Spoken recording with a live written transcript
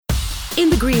In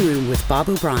the Green Room with Bob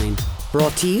O'Brien,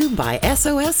 brought to you by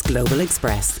SOS Global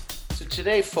Express. So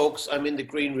today, folks, I'm in the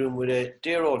Green Room with a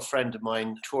dear old friend of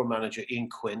mine, tour manager Ian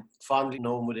Quinn, fondly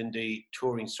known within the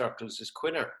touring circles as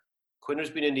Quinner. Quinner's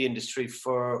been in the industry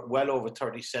for well over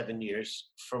 37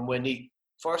 years, from when he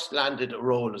first landed a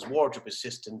role as wardrobe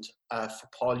assistant for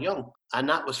Paul Young. And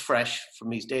that was fresh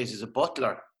from his days as a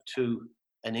butler to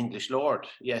an English lord.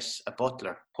 Yes, a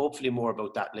butler. Hopefully more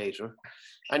about that later.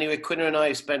 Anyway, Quinner and I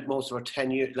have spent most of our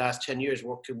last 10 years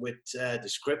working with the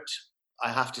script.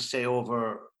 I have to say,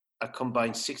 over a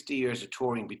combined 60 years of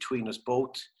touring between us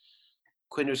both,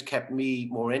 Quinner's kept me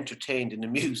more entertained and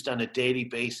amused on a daily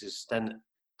basis than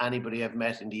anybody I've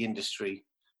met in the industry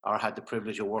or had the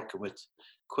privilege of working with.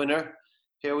 Quinner,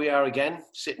 here we are again,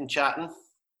 sitting chatting.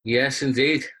 Yes,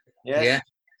 indeed. Yes. Yeah.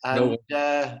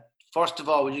 And first of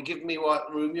all, will you give me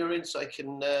what room you're in so I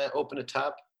can open a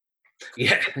tab?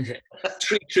 Yeah.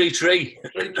 333.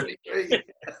 333.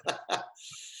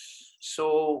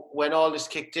 So when all this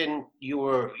kicked in, you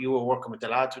were working with the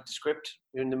lads with the script.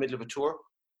 You're in the middle of a tour.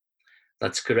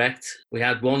 That's correct. We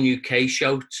had one UK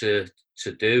show to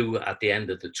do at the end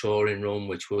of the touring run,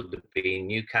 which would have been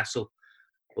Newcastle,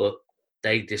 but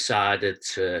they decided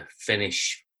to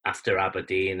finish after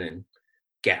Aberdeen and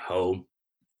get home,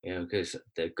 because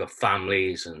they've got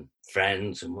families and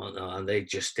friends and whatnot, and they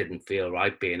just didn't feel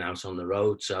right being out on the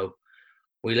road. So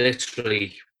we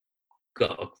literally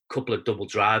got a couple of double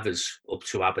drivers up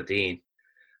to Aberdeen,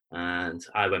 and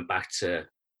I went back to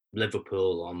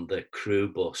Liverpool on the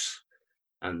crew bus,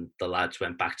 and the lads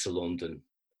went back to London,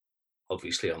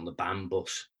 obviously on the band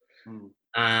bus.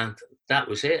 And that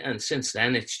was it. And since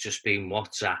then, it's just been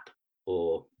WhatsApp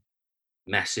or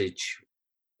message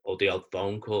or the odd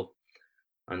phone call.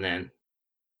 And then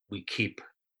we keep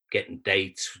getting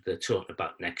dates. They're talking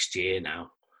about next year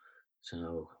now.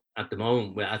 So at the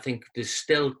moment, I think there's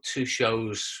still 2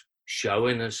 shows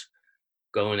showing us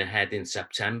going ahead in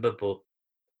September. But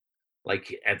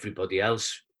like everybody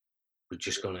else, we're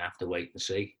just going to have to wait and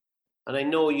see. And I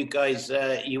know you guys,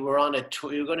 you were on a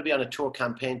tour. You were going to be on a tour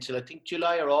campaign till I think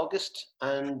July or August.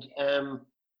 And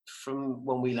from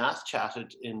when we last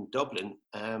chatted in Dublin,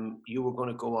 you were going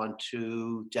to go on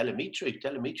to Delamitri.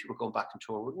 Delamitri were going back on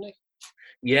tour, wouldn't they?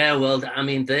 Yeah, well, I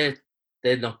mean, they're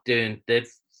not doing their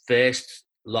first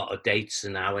lot of dates are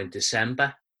now in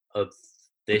December of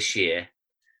this year,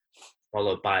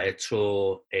 followed by a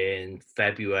tour in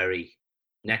February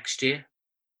next year.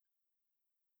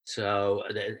 So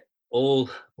all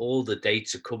the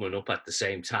dates are coming up at the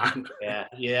same time.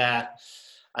 Yeah.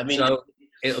 I mean, so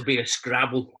it'll be a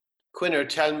scrabble. Quinner,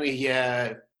 tell me,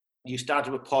 you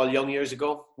started with Paul Young years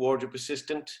ago, wardrobe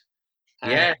assistant.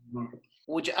 Yeah.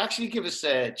 Would you actually give us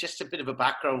just a bit of a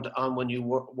background on when you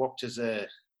worked as a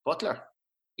butler?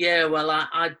 Yeah, well,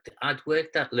 I'd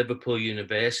worked at Liverpool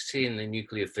University in the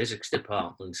nuclear physics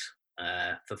department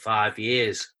for 5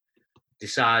 years.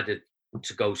 Decided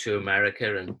to go to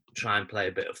America and try and play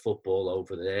a bit of football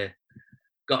over there.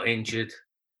 Got injured,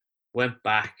 went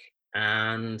back,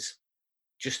 and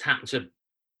just happened to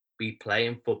be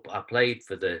playing football. I played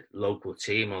for the local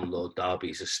team on Lord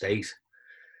Derby's estate.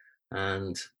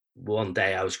 And one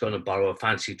day I was going to borrow a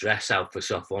fancy dress outfit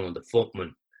off one of the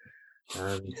footmen.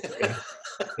 And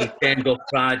he turned up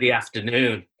Friday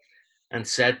afternoon and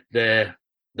said the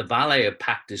valet had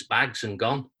packed his bags and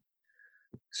gone.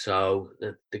 So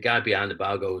the guy behind the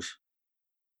bar goes,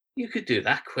 "You could do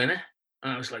that, Quinner."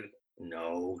 And I was like,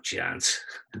 "No chance."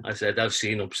 I said, "I've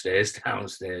seen upstairs,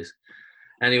 downstairs."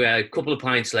 Anyway, a couple of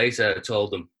pints later, I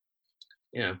told them,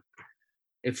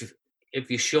 if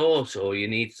you're short or you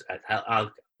need,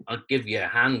 I'll give you a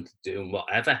hand doing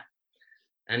whatever.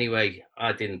 Anyway,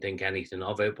 I didn't think anything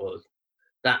of it, but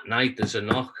that night there's a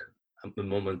knock at my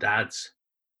mum and dad's,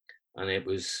 and it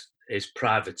was his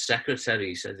private secretary.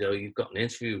 He said, "Oh, you've got an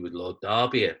interview with Lord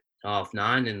Derby at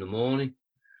 9:30 in the morning."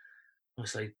 I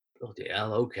was like, "Bloody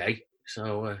hell, okay."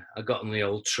 So I got on the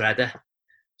old treader,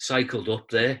 cycled up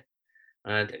there,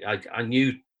 and I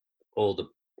knew all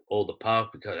the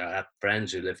park because I had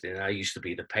friends who lived in it. I used to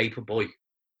be the paper boy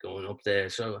going up there.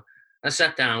 So I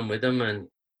sat down with him and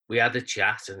we had a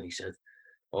chat, and he said,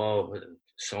 "Oh,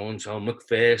 so-and-so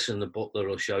McPherson, the butler,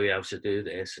 will show you how to do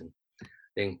this." And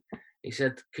thing. He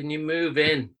said, "Can you move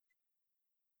in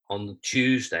on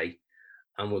Tuesday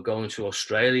and we're going to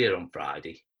Australia on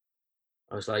Friday?"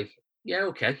 I was like, "Yeah,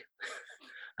 okay."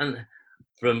 And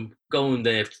from going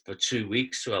there for 2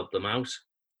 weeks to help them out,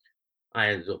 I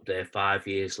ended up there 5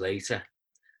 years later,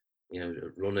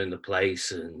 running the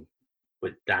place, and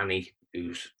with Danny,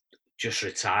 who's just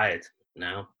retired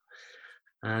now.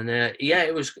 And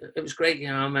it was great.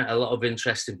 I met a lot of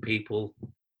interesting people,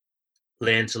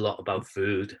 learned a lot about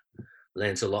food,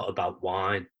 learned a lot about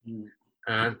wine,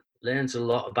 and learned a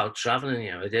lot about traveling.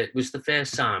 You know, it was the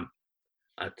first time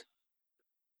I'd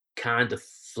kind of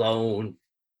flown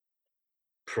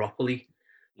properly,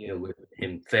 you know, with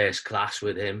him, first class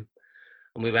with him.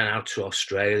 And we went out to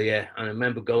Australia. And I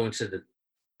remember going to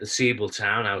the Siebel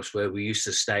Townhouse where we used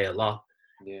to stay a lot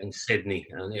in Sydney.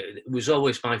 And it was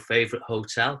always my favourite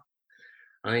hotel.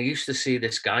 And I used to see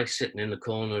this guy sitting in the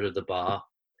corner of the bar.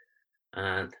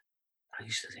 And I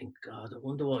used to think, God, I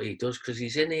wonder what he does, because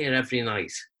he's in here every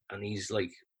night and he's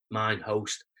like my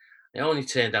host. It only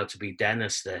turned out to be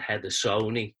Dennis, the head of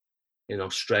Sony in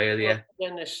Australia. Oh,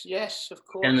 Dennis, yes, of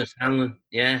course. Dennis Hanlon,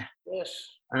 yeah. Yes.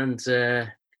 And,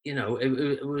 you know,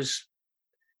 it was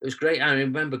great. I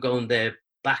remember going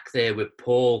back there with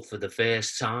Paul for the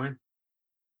first time.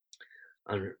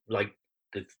 And like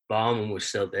the barman was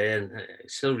still there, and I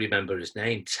still remember his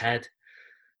name, Ted.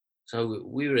 So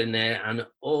we were in there, and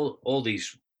all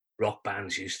these rock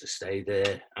bands used to stay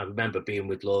there. I remember being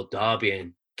with Lord Derby,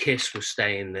 and Kiss was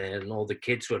staying there, and all the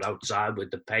kids were outside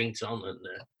with the paint on, and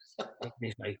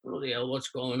he's like, bloody hell, what's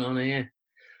going on here?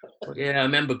 But yeah, I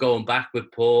remember going back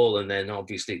with Paul, and then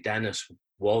obviously Dennis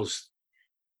was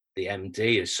the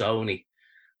MD of Sony,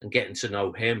 and getting to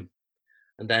know him.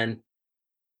 And then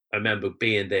I remember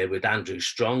being there with Andrew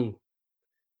Strong,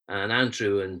 and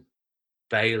Andrew and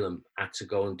Balaam had to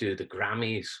go and do the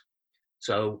Grammys.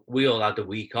 So we all had a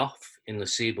week off in the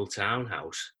Siebel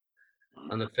Townhouse.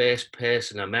 And the first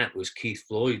person I met was Keith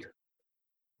Floyd,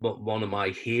 one of my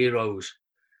heroes.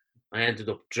 I ended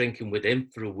up drinking with him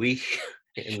for a week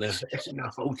in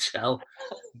the hotel.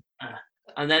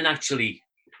 And then actually,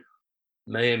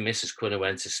 me and Mrs. Quinner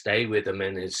went to stay with him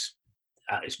at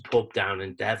his pub down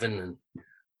in Devon, and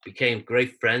became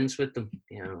great friends with them,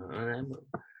 you know.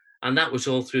 And that was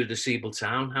all through the Siebel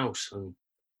Townhouse and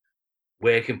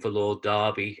working for Lord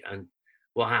Derby. And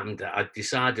what happened, I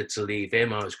decided to leave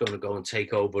him. I was going to go and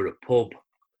take over a pub.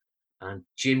 And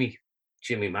Jimmy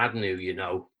Madden, who you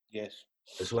know, yes,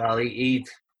 as well,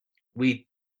 we'd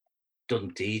done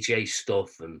DJ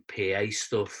stuff and PA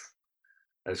stuff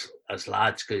as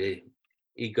lads, because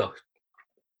he got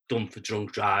done for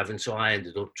drunk driving, so I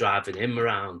ended up driving him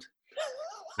around.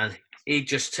 And he'd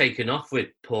just taken off with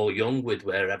Paul Young with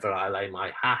Wherever I Lay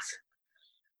My Hat.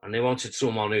 And they wanted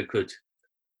someone who could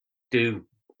do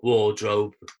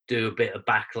wardrobe, do a bit of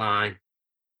backline,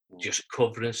 just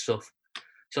covering stuff.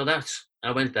 So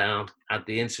I went down, had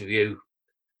the interview,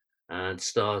 and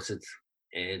started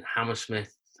in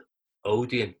Hammersmith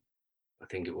Odeon, I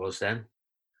think it was then.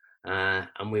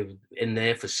 And we were in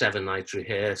there for 7 night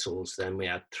rehearsals. Then we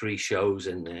had 3 shows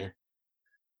in there.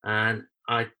 And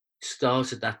I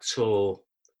started that tour,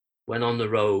 went on the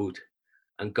road,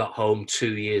 and got home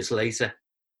 2 years later.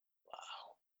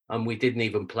 Wow. And we didn't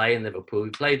even play in Liverpool. We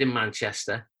played in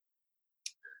Manchester.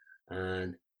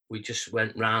 And we just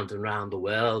went round and round the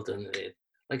world. And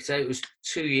like I say, it was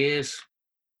 2 years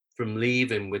from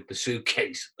leaving with the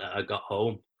suitcase that I got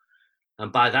home.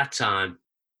 And by that time,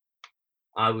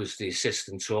 I was the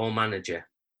assistant tour manager.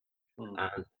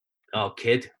 And our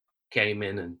kid came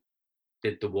in and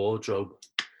did the wardrobe.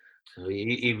 So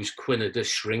he was Quinner the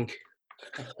Shrink.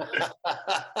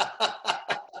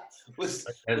 was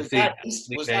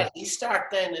that his start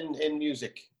then in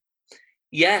music?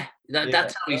 Yeah,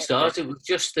 that's how he started. It was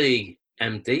just the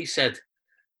MD said,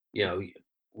 you know,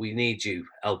 we need you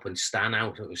helping Stan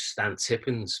out. It was Stan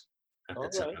Tippins at the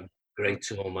time, great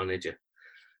tour manager.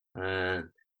 And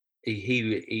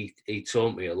he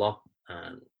taught me a lot.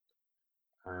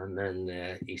 And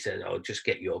then he said, "Oh, just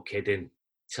get your kid in.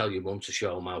 Tell your mum to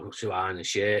show him how to iron a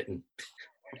shirt and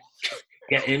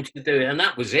get him to do it." And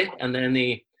that was it. And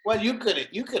then well, you could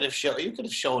have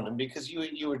shown him, because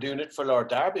you were doing it for Lord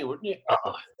Derby, wouldn't you?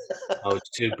 Oh, I was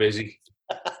too busy.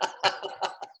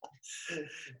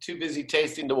 Too busy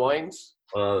tasting the wines.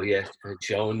 Oh yes,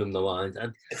 showing them the wines,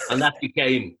 and that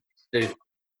became the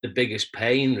biggest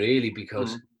pain, really,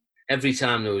 because every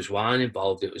time there was wine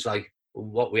involved, it was like, well,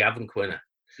 what we having, Quinner?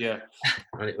 Yeah.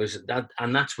 And it was that,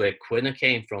 and that's where Quinner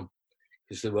came from,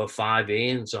 because there were 5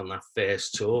 Ians on that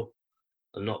first tour,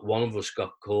 and not one of us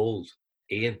got called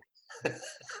Ian. You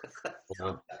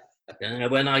know? And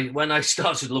when I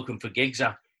started looking for gigs,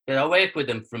 I worked with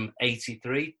him from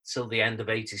 '83 till the end of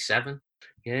 '87.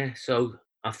 Yeah, so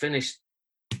I finished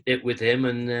it with him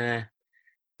and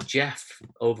Jeff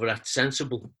over at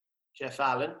Sensible. Jeff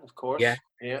Allen, of course. Yeah.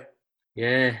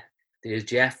 There's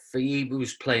Jeff. He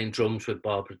was playing drums with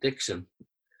Barbara Dixon,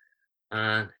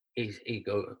 and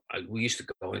we used to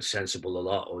go in Sensible a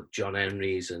lot, or John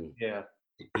Henry's, and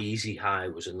Easy High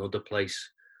was another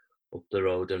place up the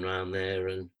road and around there,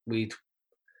 and we'd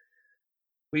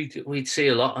we'd see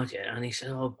a lot of it, and he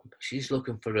said, "Oh, she's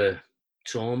looking for a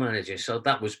tour manager." So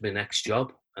that was my next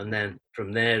job, and then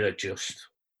from there it just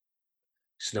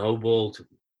snowballed.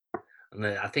 And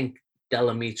then I think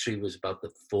Delamitri was about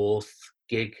the 4th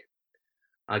gig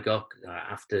I got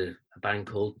after a band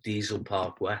called Diesel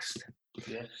Park West.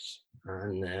 Yes.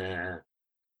 And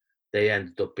they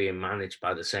ended up being managed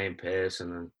by the same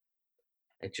person, and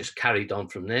it just carried on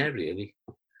from there, really.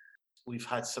 We've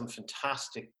had some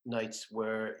fantastic nights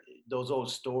where those old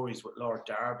stories with Lord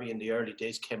Derby in the early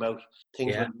days came out,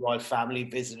 things when the royal family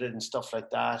visited and stuff like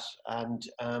that, and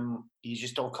you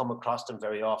just don't come across them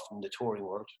very often in the touring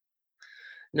world.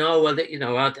 No, well, you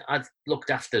know, I'd looked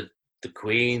after the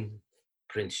Queen,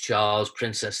 Prince Charles,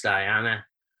 Princess Diana,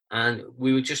 and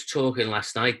we were just talking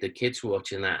last night, the kids were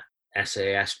watching that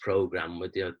SAS programme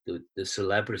with the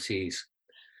celebrities,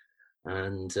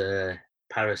 and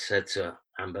Paris said to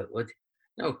Amber,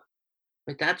 "No,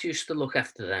 my dad used to look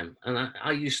after them, and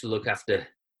I used to look after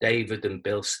David and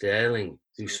Bill Sterling,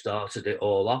 who started it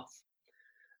all off."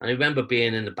 And I remember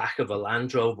being in the back of a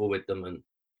Land Rover with them, and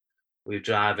we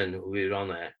were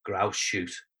on a grouse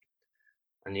shoot,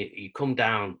 and you come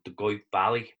down the Goyt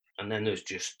Valley, and then there's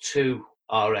just 2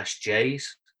 RSJs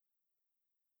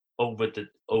over the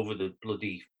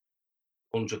bloody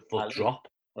 100-foot drop,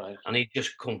 right? And he'd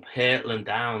just come hurtling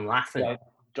down, laughing.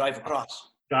 Drive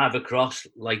across,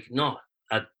 like not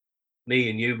at me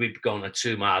and you. We'd be going at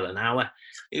 2 miles an hour.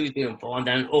 He was doing 4 and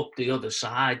then up the other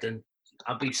side, and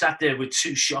I'd be sat there with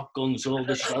 2 shotguns, all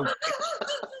the show.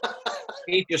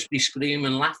 He'd just be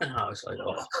screaming, laughing. I was like,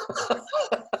 oh.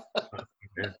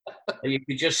 You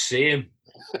could just see him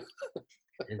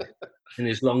in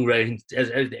his long range,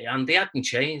 and they hadn't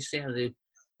changed.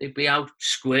 They'd be out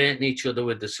squirting each other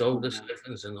with the soda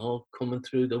siphons and all coming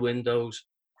through the windows.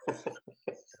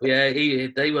 Yeah,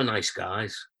 they were nice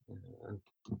guys. And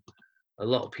a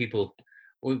lot of people,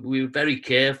 we were very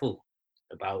careful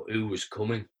about who was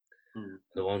coming.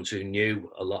 The ones who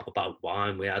knew a lot about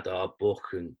wine, we had our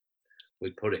book and we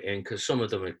put it in, because some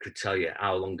of them could tell you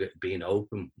how long it had been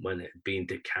open when it had been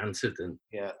decanted, and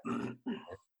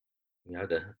we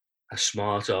had a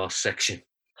smart arse section.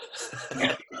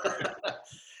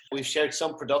 We've shared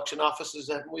some production offices,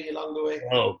 haven't we, along the way?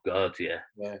 Oh God, yeah.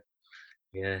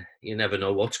 You never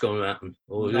know what's going to happen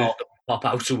or who's going to pop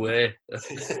out of where.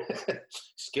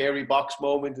 Scary box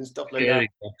moment and stuff like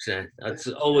Scary box, yeah. That's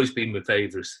always been my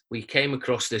favourite. We came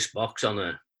across this box on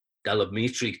a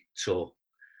Delamitri tour,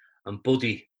 and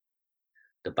Buddy,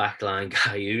 the backline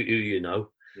guy, who you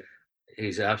know,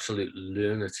 he's an absolute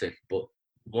lunatic, but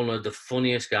one of the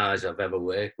funniest guys I've ever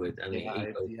worked with. And he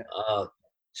goes,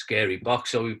 scary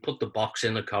box. So we put the box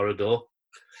in the corridor.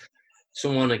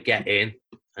 Someone would get in,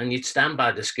 and you'd stand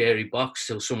by the scary box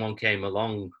till someone came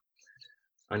along,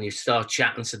 and you'd start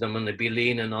chatting to them, and they'd be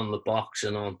leaning on the box,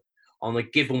 and on a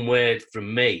given word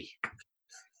from me,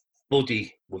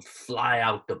 Buddy would fly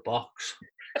out the box.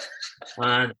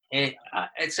 And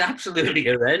it's absolutely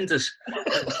horrendous.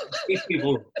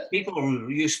 People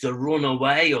used to run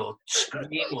away or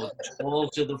scream or fall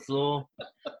to the floor,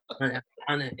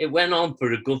 and it went on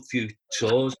for a good few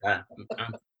tours.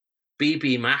 And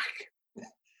BB Mac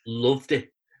loved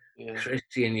it.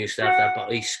 Christian used to have that,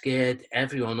 but he scared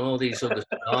everyone. All these other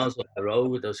stars on the road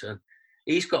with us, and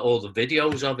he's got all the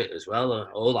videos of it as well.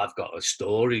 All I've got are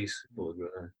stories.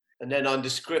 And then on the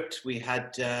script, we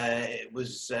had, it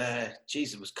was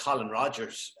Colin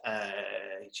Rogers.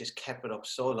 He just kept it up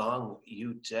so long.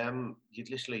 You'd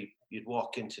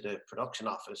walk into the production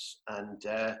office, and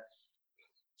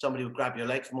somebody would grab your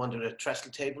leg from under the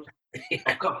trestle table,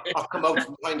 or come out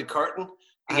from behind the curtain,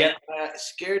 and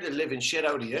scare the living shit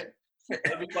out of you.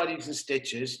 Everybody's in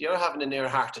stitches. You're having a near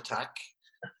heart attack,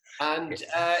 and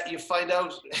you find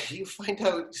out.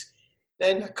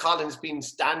 Then Colin's been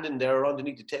standing there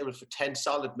underneath the table for 10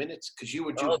 solid minutes because you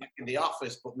were due back in the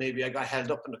office, but maybe I got held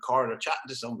up in the corridor chatting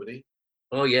to somebody.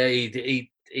 Oh yeah,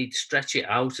 he'd stretch it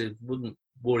out. It wouldn't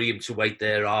worry him to wait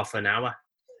there half an hour.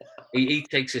 He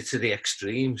takes it to the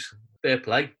extremes. Fair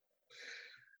play.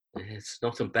 It's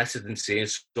nothing better than seeing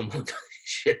someone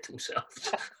shit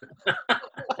themselves.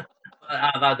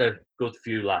 I've had a good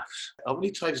few laughs. How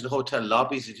many times in the hotel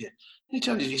lobbies have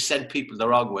you sent people the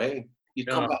wrong way? You'd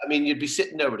come back, you'd be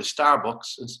sitting there with a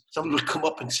Starbucks, and someone would come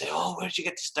up and say, "Oh, where'd you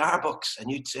get the Starbucks?"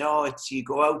 And you'd say, "Oh, you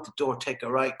go out the door, take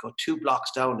a right, go 2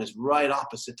 blocks down, it's right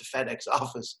opposite the FedEx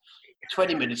office."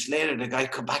 20 minutes later, the guy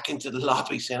come back into the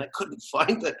lobby saying, "I couldn't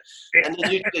find it." And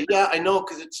then you'd say, "Yeah, I know,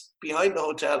 because it's behind the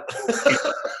hotel."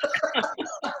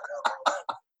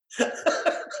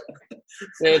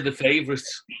 They're the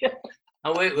favourites.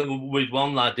 I went with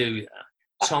one lad who,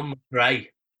 Tom McRae,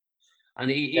 and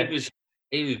he was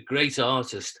he was a great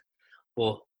artist,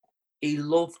 but he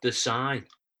loved the sign.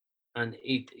 And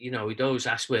he'd always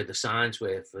ask where the signs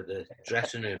were for the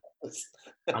dressing room.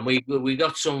 And we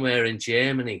got somewhere in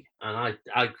Germany, and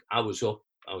I was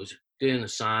doing the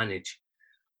signage,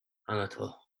 and I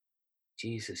thought,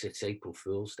 Jesus, it's April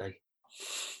Fool's Day.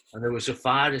 And there was a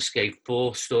fire escape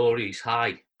 4 stories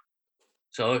high.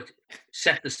 So I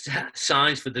set the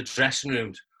signs for the dressing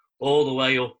rooms all the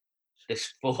way up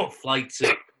this 4 flights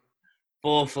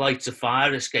of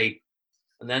fire escape.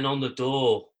 And then on the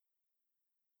door,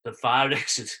 the fire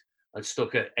exit, I'd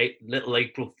stuck a little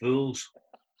April Fool's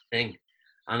thing.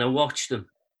 And I watched him.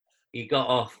 He got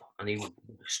off and he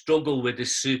struggled with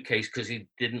his suitcase because he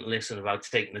didn't listen about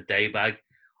taking the day bag.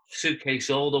 Suitcase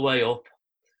all the way up,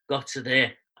 got to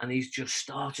there, and he's just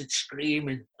started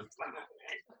screaming,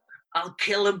 I'll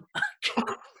kill him.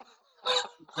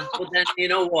 But then, you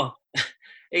know what?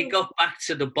 He got back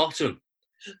to the bottom,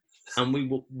 and we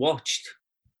watched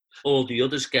all the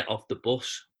others get off the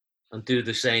bus and do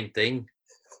the same thing.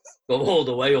 Go all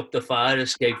the way up the fire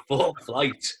escape, 4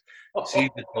 flights, see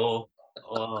the door.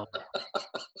 Oh,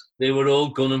 they were all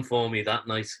gunning for me that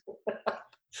night.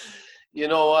 You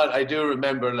know what? I do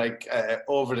remember, like,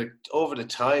 over the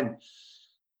time,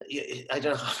 I don't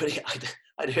know how many,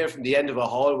 I'd hear from the end of a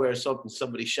hallway or something,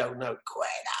 somebody shouting out,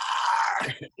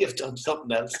 Quaynor! You've done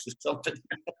something else to something.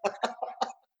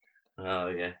 Oh,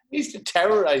 yeah. He used to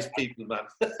terrorise people, man.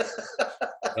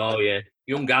 Oh, yeah.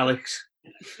 Young Alex.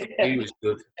 He was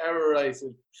good.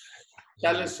 Terrorising.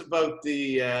 Tell us about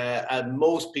and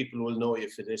most people will know you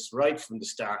for this right from the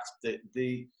start,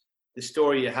 the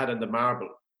story you had on the marble.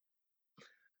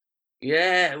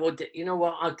 Yeah, well, you know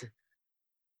what?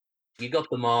 You got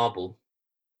the marble,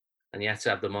 and you had to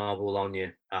have the marble on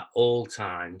you at all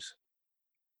times.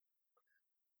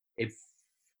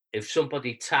 If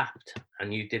somebody tapped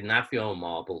and you didn't have your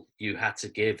marble, you had to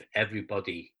give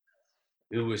everybody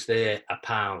who was there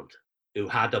 £1 who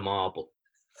had a marble.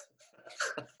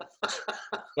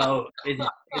 So it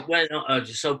went on.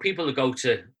 So people would go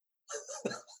to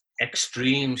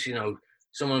extremes, you know.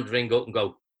 Someone would ring up and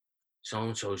go,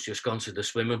 so-and-so's just gone to the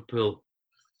swimming pool.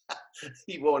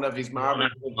 He won't have his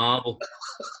marble.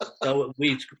 So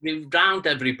we round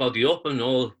everybody up and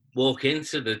all walk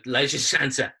into the leisure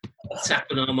centre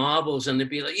tapping our marbles, and they'd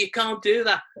be like, you can't do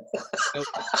that. So,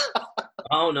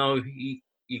 oh no,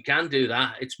 you can do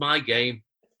that. It's my game.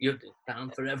 You're down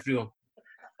for everyone.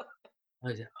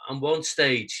 On one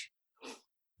stage,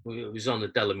 we was on the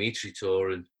Delamitri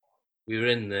tour, and we were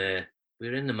in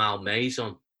the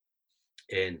Malmaison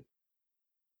in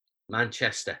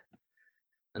Manchester,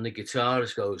 and the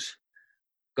guitarist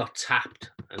got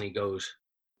tapped, and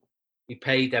he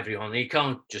paid everyone. He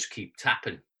can't just keep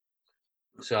tapping.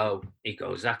 So he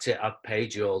goes, that's it, I've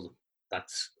paid you all.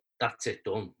 That's it,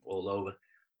 done, all over.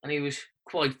 And he was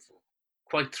quite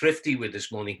thrifty with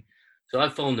his money. So I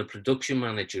phoned the production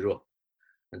manager up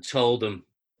and told him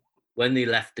when they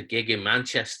left the gig in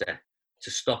Manchester to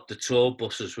stop the tour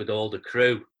buses with all the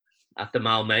crew at the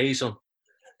Malmaison.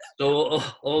 So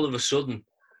all of a sudden,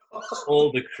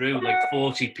 all the crew, like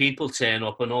 40 people, turn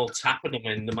up and all tapping him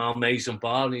in the Malmaison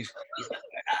bar, and he's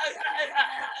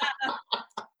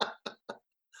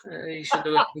he should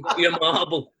have given a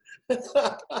marble.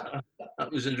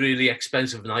 That was a really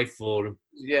expensive night for him.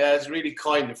 Yeah, it's really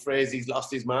kind of phrase. He's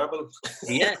lost his marble.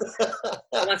 Yeah,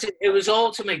 well, that's it. It was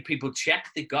all to make people check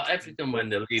they got everything when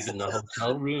they're leaving the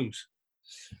hotel rooms.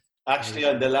 Actually,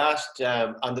 on the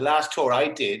last tour I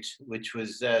did, which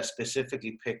was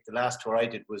specifically picked, the last tour I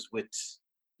did was with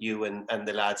you and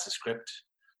the lads, the Script,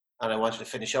 and I wanted to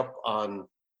finish up on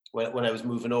when I was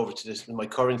moving over to my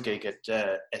current gig at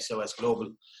SOS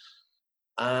Global.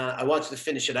 I wanted to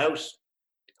finish it out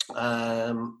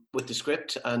with the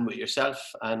Script and with yourself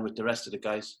and with the rest of the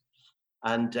guys.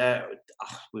 And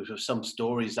we have some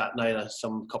stories that night,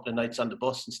 some couple of nights on the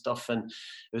bus and stuff. And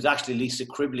it was actually Lisa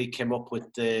Cribley came up with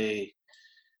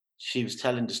she was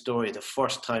telling the story the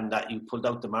first time that you pulled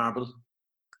out the marble,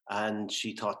 and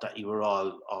she thought that you were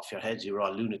all off your heads, you were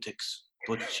all lunatics.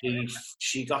 But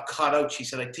she got caught out. She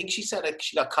said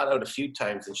she got caught out a few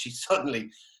times, and she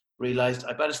suddenly realised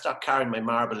I better start carrying my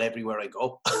marble everywhere I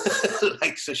go.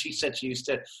 So she said she used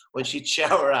to, when she'd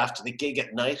shower after the gig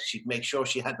at night, she'd make sure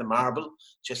she had the marble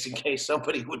just in case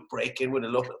somebody would break in with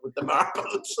the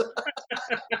marbles.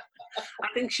 I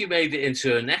think she made it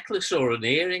into a necklace or an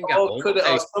earring. Oh, could it?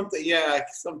 Or something, yeah,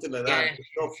 something like that.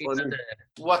 Yeah, so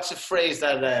what's a phrase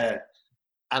that,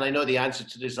 and I know the answer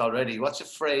to this already, what's a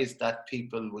phrase that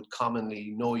people would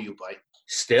commonly know you by?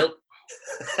 Still.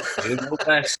 You know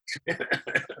best.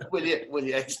 Will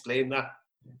you explain that?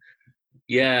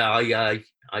 Yeah,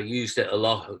 I used it a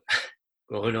lot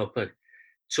growing up and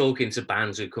talking to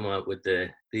bands who come out with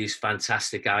these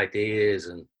fantastic ideas,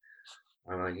 and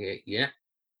I'm like, yeah,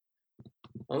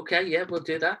 okay, yeah, we'll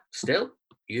do that. Still,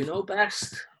 you know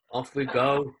best. Off we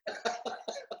go.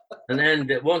 And then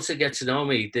once they get to know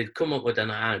me, they'd come up with an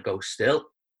idea and go, still.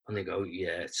 And they go,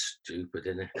 yeah, it's stupid,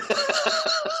 isn't it?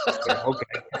 Yeah,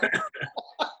 okay.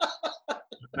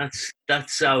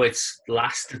 That's how it's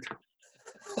lasted.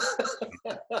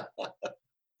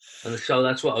 And so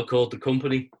that's what I called the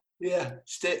company. Yeah,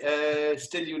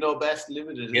 still you know best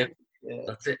limited. Yeah,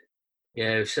 that's it.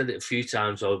 Yeah, I've said it a few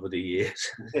times over the years.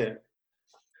 Yeah.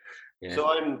 Yeah. So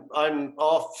I'm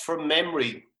off from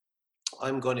memory.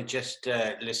 I'm going to just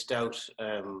list out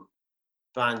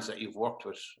bands that you've worked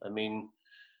with. I mean,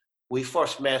 we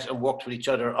first met and worked with each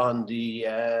other on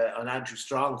Andrew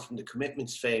Strong from the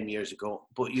Commitments fame years ago.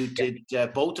 But you did,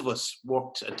 both of us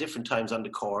worked at different times on the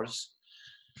Corrs.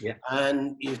 Yeah.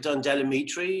 And you've done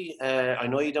Delamitri. I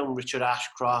know you've done Richard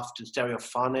Ashcroft and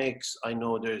Stereophonics. I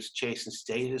know there's Chase and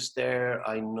Status there.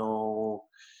 I know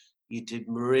you did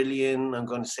Marillion. I'm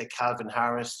going to say Calvin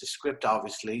Harris, The Script,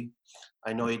 obviously.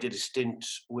 I know you did a stint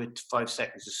with 5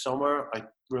 Seconds of Summer. I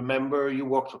remember you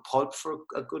worked with Pulp for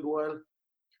a good while.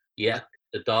 Yeah,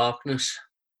 The Darkness.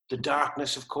 The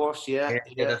Darkness, of course, yeah.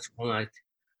 That's right.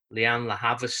 Leanne La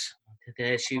Havas.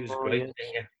 She was a great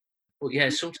singer. But yeah,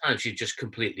 sometimes you just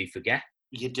completely forget.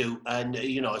 You do. And,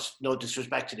 it's no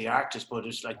disrespect to the artist, but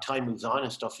it's like time moves on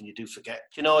and stuff and you do forget.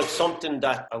 It's something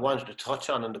that I wanted to touch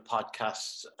on the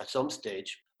podcast at some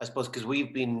stage, I suppose, because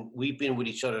we've been with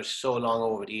each other so long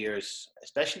over the years,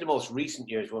 especially the most recent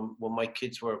years when my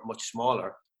kids were much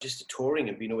smaller. Just the touring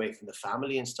and being away from the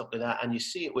family and stuff like that. And you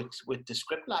see it with the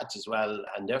Script lads as well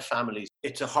and their families.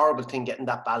 It's a horrible thing getting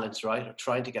that balance right, or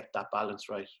trying to get that balance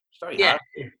right. It's very hard.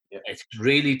 Yeah, it's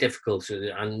really difficult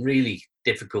and really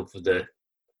difficult for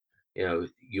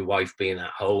your wife being at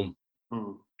home,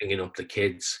 bringing up the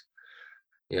kids.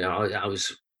 I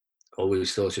was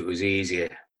always thought it was easier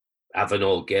having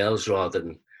all girls rather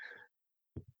than,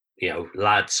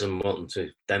 lads and wanting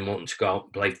to go out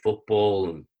and play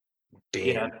football and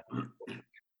being. Yeah.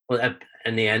 Well,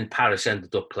 in the end, Paris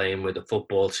ended up playing with the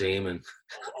football team, and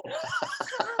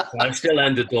I still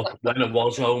ended up when I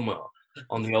was home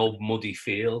on the old muddy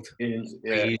field.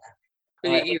 Yeah.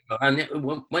 And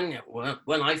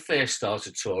when I first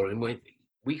started touring,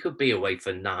 we could be away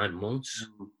for 9 months,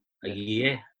 a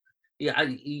year. Yeah,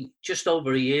 just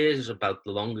over a year is about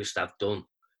the longest I've done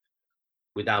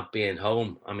without being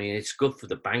home. I mean, it's good for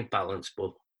the bank balance,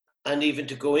 but. And even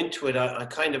to go into it, I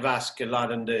kind of ask a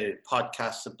lot on the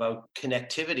podcasts about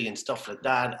connectivity and stuff like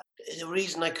that. The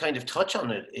reason I kind of touch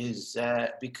on it is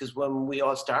because when we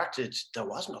all started, there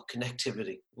was no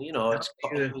connectivity.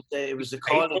 It was the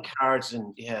calling cards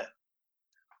and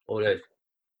Or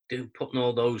putting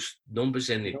all those numbers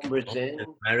in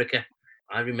America.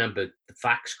 I remember the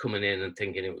fax coming in and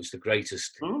thinking it was the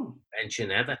greatest invention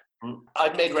ever.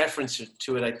 I've made reference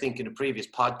to it, I think, in a previous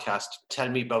podcast. Tell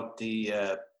me about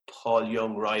the Paul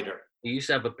Young rider. He used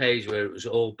to have a page where it was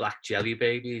all black jelly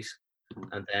babies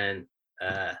and then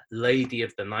Lady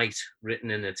of the Night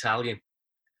written in Italian.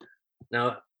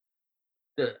 Now,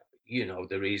 the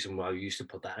reason why we used to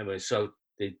put that in was so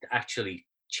they'd actually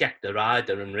check the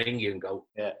rider and ring you and go,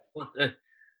 what the?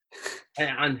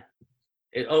 And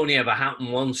it only ever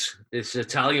happened once. This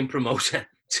Italian promoter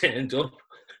turned up.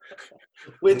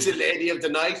 With the Lady of the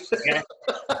Night? Yeah.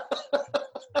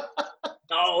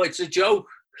 No, it's a joke.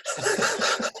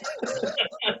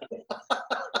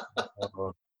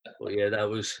 But yeah, that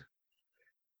was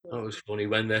funny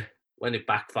when it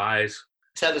backfires.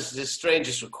 Tell us the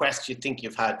strangest request you think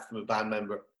you've had from a band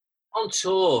member. On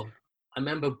tour, I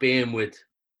remember being with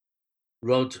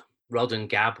Rod and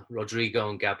Gab, Rodrigo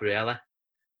and Gabriella.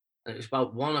 And it was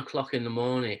about 1 o'clock in the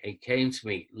morning. He came to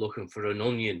me looking for an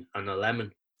onion and a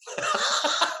lemon.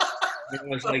 And I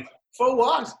was like, for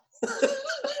what?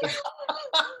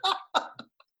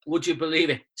 Would you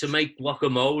believe it? To make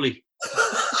guacamole.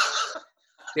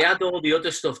 They had all the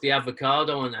other stuff, the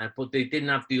avocado and that, but they didn't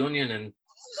have the onion. And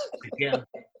yeah.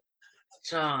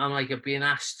 So I'm like, I'm being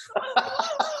asked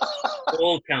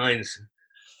all kinds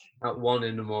at 1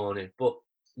 in the morning, but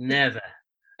never.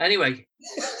 Anyway,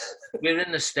 we're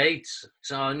in the States,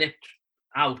 so I nipped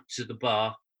out to the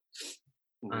bar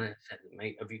and I said,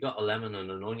 mate, have you got a lemon and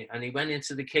an onion? And he went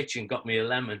into the kitchen, got me a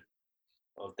lemon.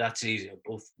 Oh, that's easy.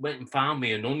 But went and found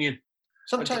me an onion.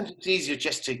 Sometimes it's easier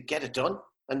just to get it done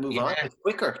and move on. It's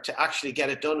quicker to actually get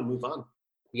it done and move on.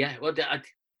 Yeah, well,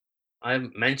 I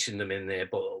haven't mentioned them in there,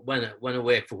 but when I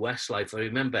worked for Westlife, I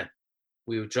remember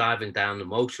we were driving down the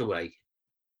motorway,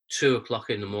 2 o'clock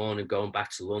in the morning, going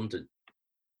back to London.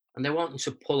 and they're wanting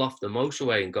to pull off the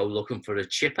motorway and go looking for a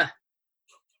chipper.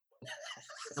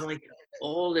 I'm like,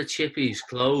 all the chippies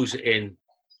close in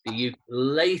the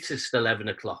latest 11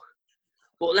 o'clock.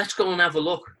 But let's go and have a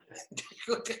look.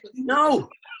 No.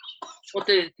 But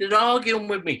they're arguing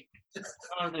with me. And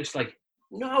I'm just like,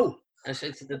 no. I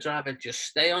said to the driver, just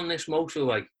stay on this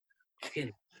motorway.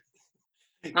 And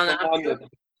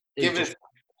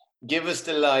give us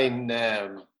the line.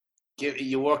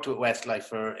 You worked with Westlife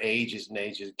for ages and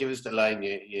ages. Give us the line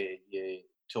you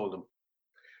told them.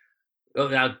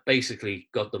 Well, I basically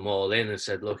got them all in and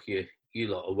said, look, you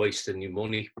lot are wasting your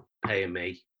money paying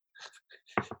me.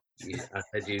 I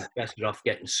said, you're better off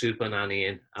getting Super Nanny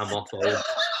in. I'm off home.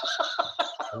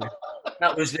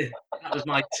 That was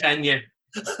my tenure.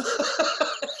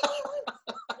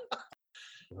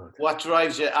 What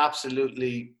drives you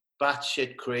absolutely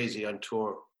batshit crazy on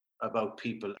tour about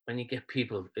people? When you get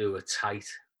people who are tight,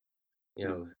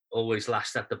 always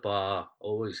last at the bar,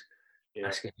 always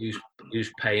asking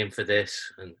who's paying for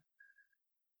this, and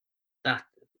that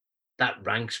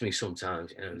ranks me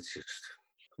sometimes. It's just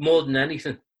more than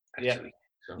anything. Actually. Yeah,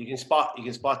 so you can spot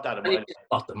that. You can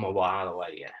spot them a while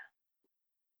away, yeah.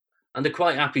 And they're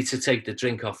quite happy to take the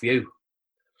drink off you.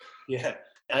 Yeah.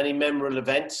 Any memorable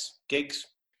events, gigs?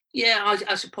 Yeah,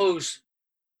 I suppose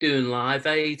doing Live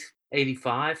Aid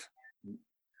 85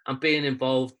 and being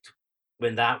involved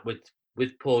with that with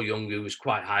Paul Young, who was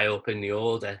quite high up in the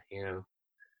order,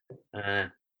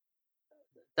 that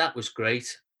was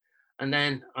great. And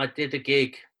then I did a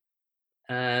gig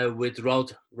with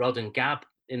Rod and Gab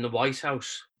in the White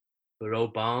House for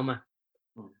Obama.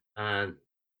 And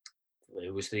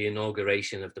it was the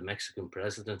inauguration of the Mexican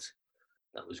president.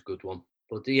 That was a good one.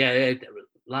 But yeah,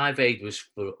 Live Aid was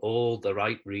for all the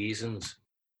right reasons.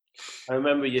 I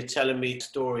remember you telling me a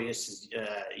story, this is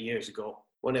years ago,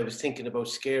 when I was thinking about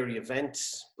scary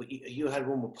events, but you had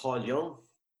one with Paul Young.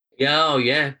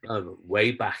 Yeah,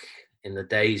 way back in the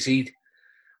days. We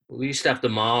used to have the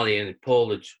Marley, and Paul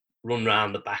would run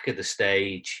round the back of the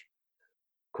stage,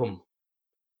 come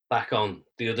back on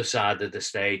the other side of the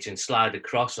stage and slide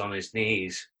across on his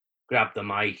knees, grab the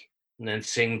mic, and then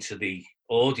sing to the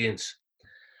audience.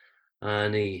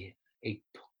 And he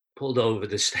pulled over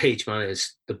the stage man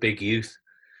as the big youth,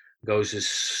 goes,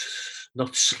 it's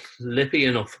not slippy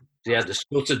enough. He had to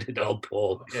stuttered it, old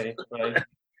Paul. Okay, right.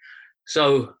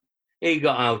 So he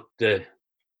got out the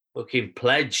fucking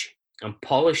pledge and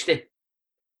polished it.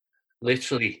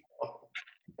 Literally.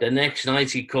 The next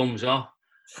night he comes off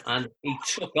and he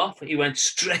took off. He went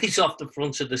straight off the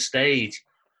front of the stage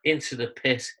into the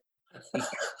pit.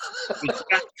 He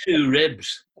cracked 2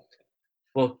 ribs,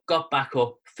 but got back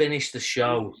up, finished the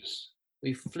show.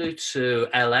 We flew to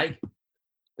LA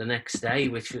the next day,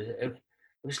 which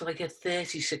was like a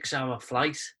 36-hour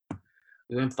flight.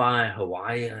 We went via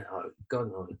Hawaii,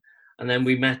 God knows. And then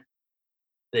we met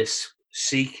this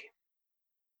Sikh,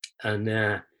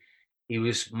 and he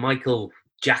was Michael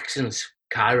Jackson's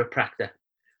chiropractor,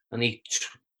 and he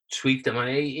tweaked him.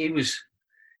 He was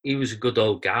a good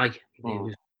old guy. He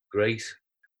was great.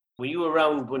 Were you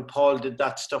around when Paul did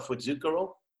that stuff with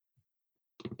Zucchero?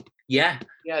 Yeah.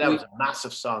 Yeah, that was a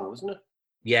massive song, wasn't it?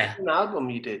 Yeah. An album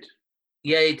you did.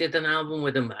 Yeah, he did an album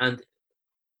with him, and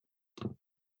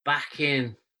back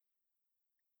in,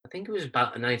 I think it was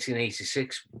about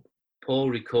 1986, Paul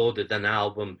recorded an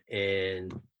album in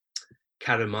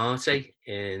Karamate,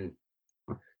 in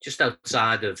just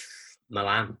outside of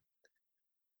Milan.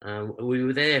 And we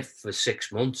were there for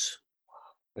 6 months,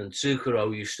 and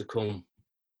Zucchero used to come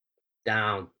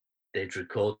down. They'd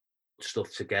record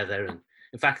stuff together, and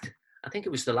in fact, I think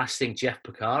it was the last thing Jeff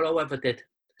Porcaro ever did.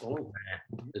 Oh,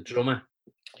 the drummer.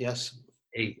 Yes.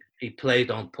 He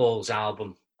played on Paul's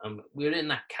album, and we were in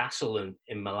that castle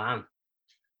in Milan.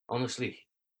 Honestly,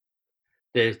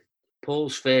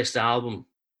 Paul's first album,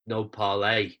 No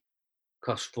Parlay,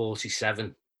 cost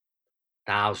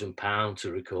 £47,000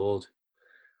 to record,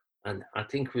 and I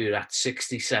think we were at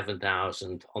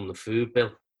 67,000 on the food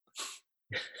bill.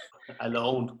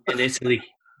 Alone in Italy,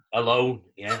 alone.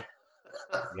 Yeah.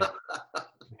 I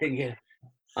think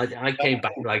I came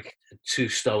back like 2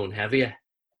 stone heavier.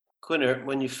 Quinner,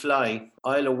 when you fly,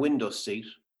 I'll a window seat,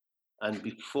 and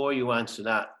before you answer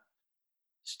that,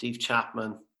 Steve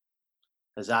Chapman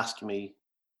has asked me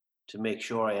to make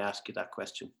sure I ask you that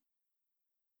question.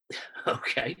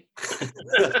 Okay.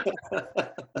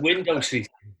 Window seat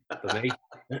for me.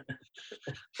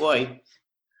 Why?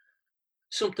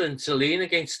 Something to lean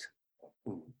against.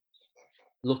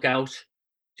 Look out.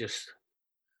 Just,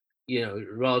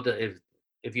 rather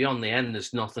if you're on the end,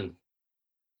 there's nothing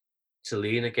to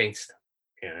lean against.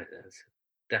 Yeah, it's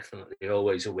definitely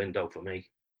always a window for me.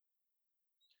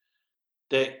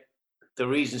 The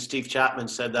reason Steve Chapman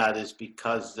said that is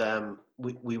because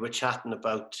we were chatting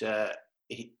about,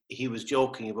 he was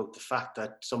joking about the fact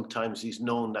that sometimes he's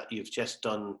known that you've just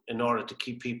done, in order to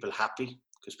keep people happy,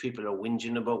 because people are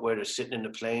whinging about where they're sitting in the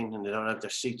plane and they don't have their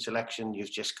seat selection,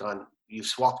 you've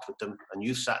swapped with them and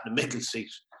you sat in the middle seat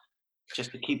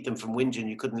just to keep them from whinging.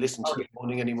 You couldn't listen to you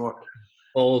moaning anymore.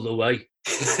 All the way.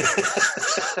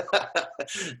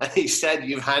 And he said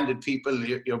you've handed people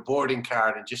your boarding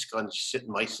card and just gone, just sit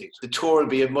in my seat. The tour will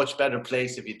be a much better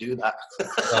place if you do that.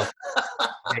 Oh,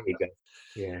 there you go.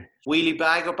 Yeah. Wheelie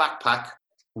bag or backpack?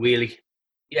 Wheelie.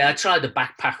 Yeah, I tried the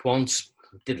backpack once.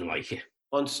 Didn't like it.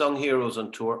 Unsung heroes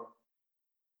on tour?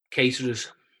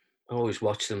 Caterers. I always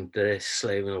watch them there,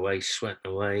 slaving away,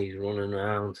 sweating away, running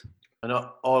around. And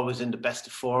always in the best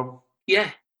of form?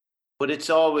 Yeah. But it's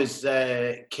always,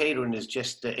 catering is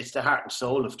just, it's the heart and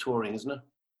soul of touring, isn't it?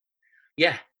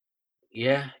 Yeah.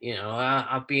 Yeah. You know,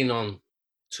 I've been on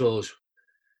tours.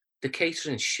 The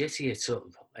catering's shitty.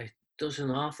 It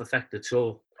doesn't half affect the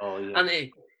tour. Oh, yeah.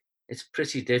 And it's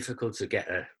pretty difficult to get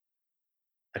a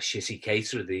shitty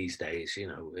caterer these days, you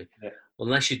know. Yeah.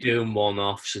 Unless you're doing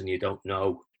one-offs and you don't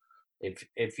know.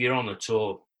 If you're on a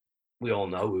tour, we all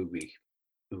know who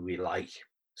we like.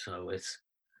 So it's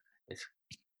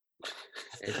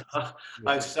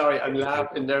I'm sorry, I'm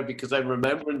laughing there because I'm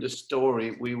remembering the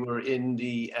story. We were in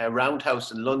the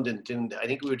Roundhouse in London I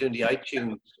think we were doing the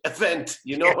iTunes event.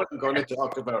 You know what I'm going to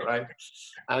talk about, right?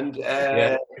 And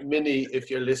Minnie,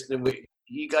 if you're listening,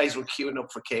 you guys were queuing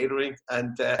up for catering,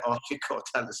 and off you go,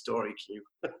 tell the story, Q.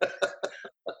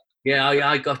 Yeah,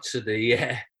 I got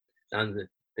to and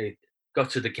they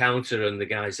got to the counter, and the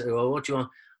guy said, "Well, what do you want?"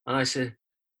 And I said,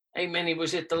 "Hey, Minnie,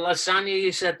 was it the lasagna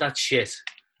you said that shit?"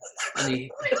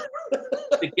 And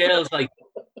the girl's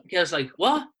like,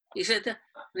 "What?" He said that,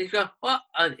 and he's going, "What?"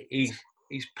 And he's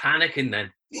panicking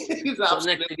then. He's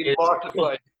absolutely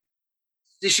mortified.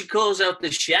 She calls out the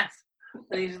chef,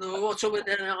 and he's like, "What's up with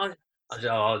that?" I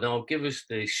said, "Oh no, give us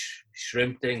the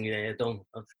shrimp thing. Yeah, don't."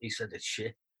 He said it's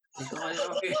shit. He's like,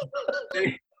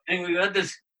 "Okay." And we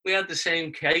had the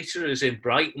same caterers in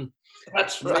Brighton.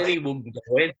 That's right. Minnie wouldn't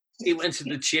go in. He went to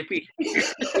the chippy.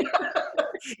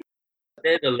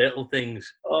 They're the little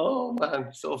things. Oh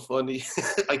man, so funny.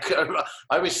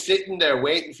 I was sitting there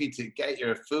waiting for you to get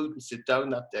your food and sit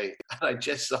down that day, and I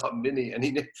just saw Minnie, and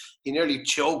he nearly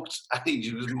choked, and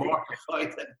he was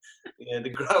mortified. Yeah, the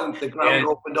ground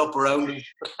opened up around him.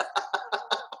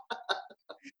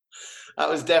 That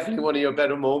was definitely one of your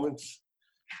better moments.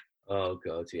 Oh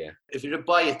God, yeah. If you were to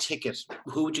buy a ticket,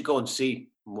 who would you go and see,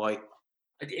 and why?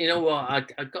 You know what?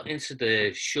 I got into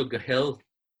the Sugar Hill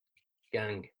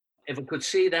gang. If I could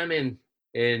see them in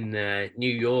New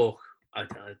York, I'd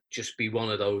just be one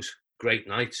of those great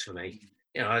nights for me.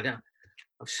 You know,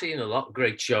 I've seen a lot of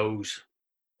great shows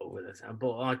over the time,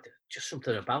 but just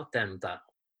something about them that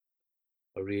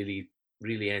I really,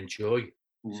 really enjoy.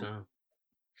 Mm. So,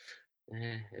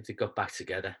 if they got back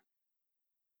together.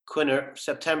 Quinner,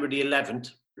 September the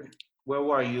 11th, where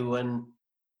were you and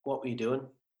what were you doing?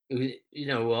 You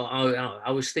know,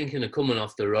 I was thinking of coming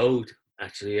off the road,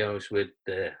 actually. I was with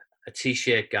a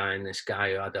T-shirt guy and this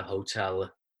guy who had a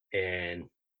hotel in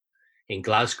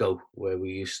Glasgow where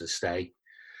we used to stay.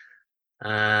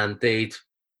 And they'd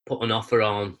put an offer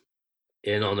on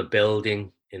a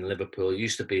building in Liverpool. It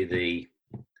used to be the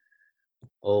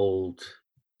old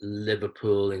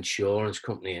Liverpool Insurance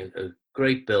Company, a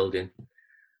great building.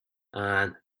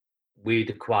 And we'd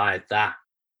acquired that.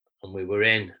 And we were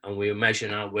in, and we were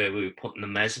measuring out where we were putting the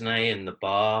mezzanine and the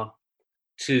bar.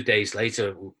 2 days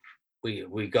later,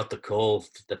 we got the call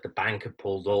that the bank had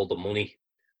pulled all the money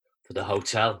for the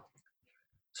hotel.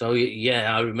 So,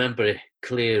 yeah, I remember it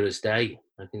clear as day.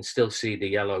 I can still see the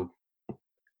yellow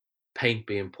paint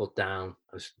being put down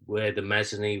as where the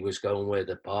mezzanine was going, where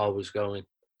the bar was going.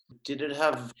 Did it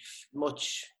have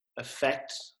much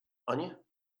effect on you?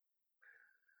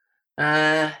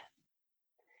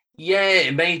 Yeah,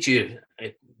 it made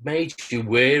you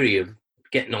wary of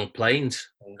getting on planes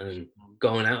and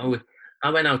going out. I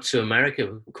went out to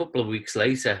America a couple of weeks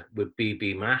later with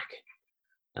BB Mac,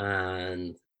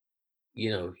 and you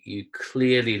know, you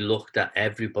clearly looked at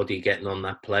everybody getting on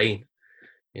that plane,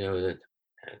 you know,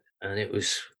 and it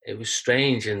was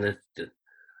strange, and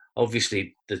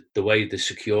obviously the way the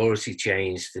security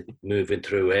changed, moving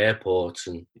through airports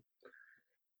and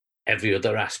every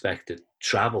other aspect of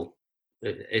travel.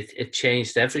 It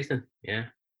changed everything, yeah.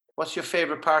 What's your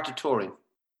favourite part of touring?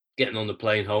 Getting on the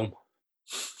plane home.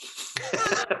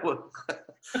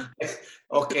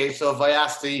 Okay, so if I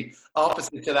ask the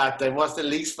opposite to that, then what's the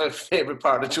least favourite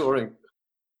part of touring?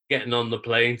 Getting on the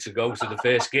plane to go to the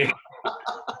first gig.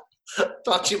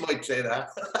 Thought you might say that.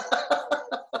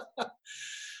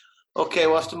 Okay,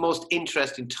 what's the most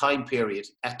interesting time period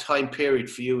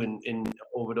for you in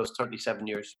over those 37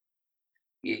 years?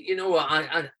 You know what?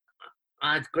 I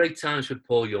had great times with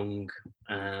Paul Young.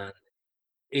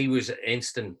 He was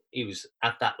instant. He was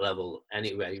at that level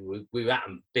anyway. We were at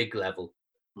a big level,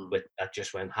 but that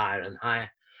just went higher and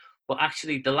higher. But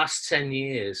actually, the last 10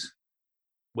 years,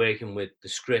 working with the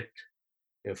script,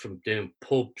 from doing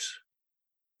pubs,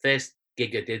 first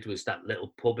gig I did was that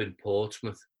little pub in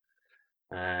Portsmouth,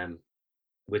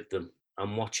 with them,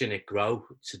 and watching it grow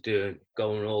to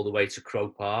going all the way to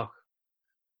Croke Park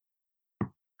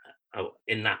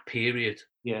in that period.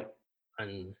 Yeah.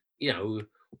 And,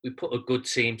 we put a good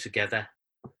team together.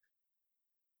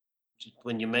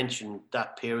 When you mentioned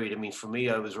that period, I mean, for me,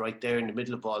 I was right there in the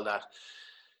middle of all that.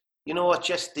 You know what,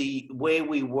 just the way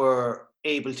we were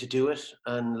able to do it,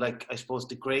 and I suppose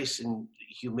the grace and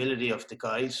humility of the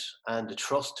guys and the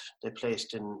trust they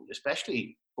placed in,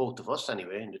 especially both of us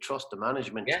anyway, and the trust the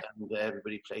management and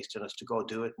everybody placed in us to go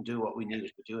do it and do what we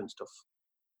needed to do and stuff.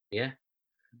 Yeah,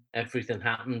 everything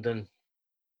happened, and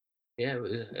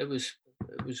it was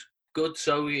good.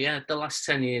 So the last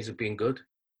 10 years have been good.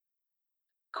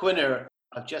 Quinner,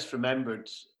 I've just remembered,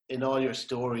 in all your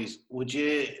stories, would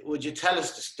you tell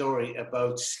us the story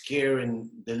about scaring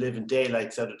the living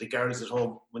daylights out of the girls at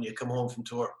home when you come home from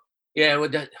tour? Yeah, well,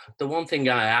 the one thing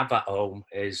I have at home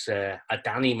is a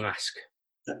Danny mask.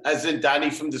 As in Danny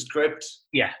from the script?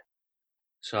 Yeah.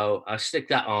 So I stick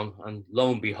that on, and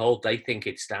lo and behold, they think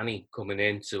it's Danny coming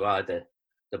into either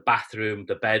the bathroom,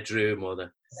 the bedroom, or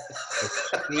the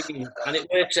screen, and it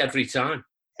works every time.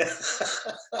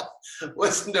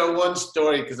 Wasn't there one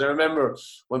story, because I remember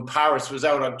when Paris was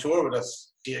out on tour with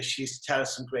us, she used to tell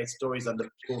us some great stories on the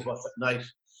tour bus at night,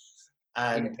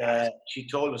 and she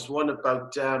told us one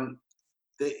about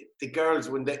the girls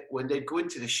when they'd go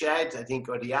into the shed, I think,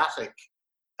 or the attic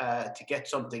to get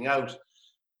something out,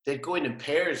 they'd go in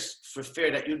pairs for fear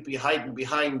that you'd be hiding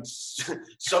behind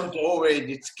some doorway and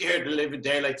you'd scare the living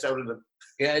daylights out of them.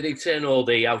 Yeah, they turn all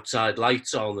the outside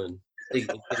lights on, and they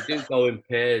do go in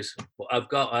pairs. But I've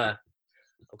got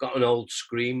an old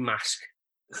scream mask.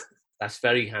 That's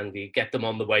very handy. Get them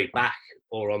on the way back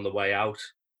or on the way out.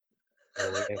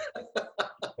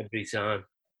 Every time.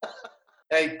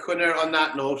 Hey, Quinner, on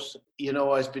that note,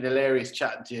 it's been hilarious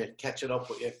chatting to you, catching up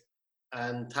with you.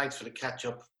 And thanks for the catch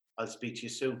up. I'll speak to you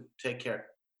soon. Take care.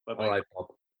 Bye-bye. All right, Bob.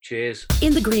 Cheers.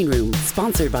 In the Green Room,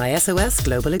 sponsored by SOS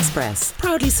Global Express,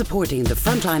 proudly supporting the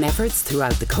frontline efforts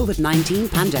throughout the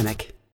COVID-19 pandemic.